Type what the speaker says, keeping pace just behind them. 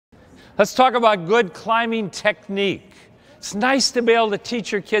Let's talk about good climbing technique. It's nice to be able to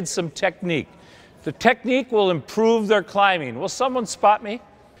teach your kids some technique. The technique will improve their climbing. Will someone spot me?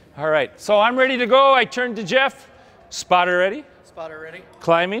 All right, so I'm ready to go. I turn to Jeff. Spotter ready? Spotter ready.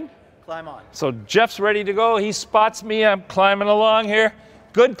 Climbing? Climb on. So Jeff's ready to go. He spots me. I'm climbing along here.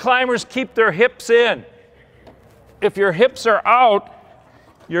 Good climbers keep their hips in. If your hips are out,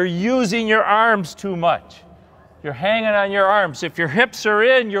 you're using your arms too much. You're hanging on your arms. If your hips are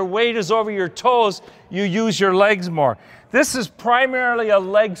in, your weight is over your toes, you use your legs more. This is primarily a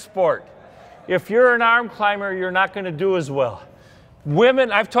leg sport. If you're an arm climber, you're not going to do as well.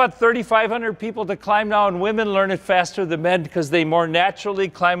 Women, I've taught 3,500 people to climb now, and women learn it faster than men because they more naturally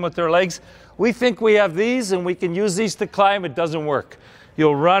climb with their legs. We think we have these and we can use these to climb. It doesn't work.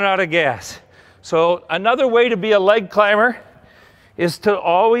 You'll run out of gas. So another way to be a leg climber is to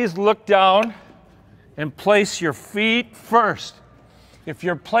always look down and place your feet first. If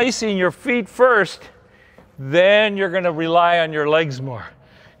you're placing your feet first, then you're going to rely on your legs more.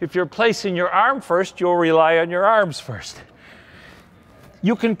 If you're placing your arm first, you'll rely on your arms first.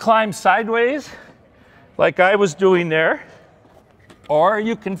 You can climb sideways, like I was doing there, or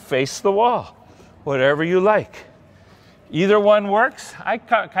you can face the wall, whatever you like. Either one works. I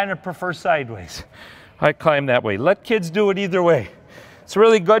kind of prefer sideways. I climb that way. Let kids do it either way. It's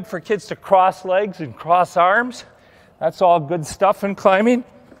really good for kids to cross legs and cross arms. That's all good stuff in climbing.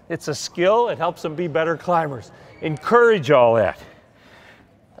 It's a skill. It helps them be better climbers. Encourage all that.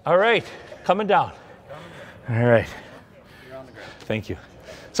 All right, coming down. All right. You're on the ground. Thank you.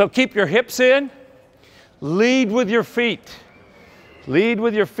 So keep your hips in. Lead with your feet. Lead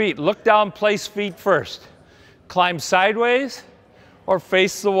with your feet. Look down, place feet first. Climb sideways or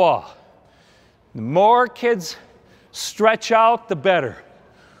face the wall. The more kids stretch out, the better.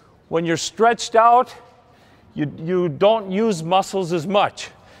 When you're stretched out, you don't use muscles as much.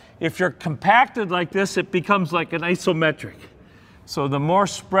 If you're compacted like this, it becomes like an isometric. So the more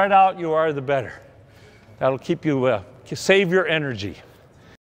spread out you are, the better. That'll keep you, save your energy.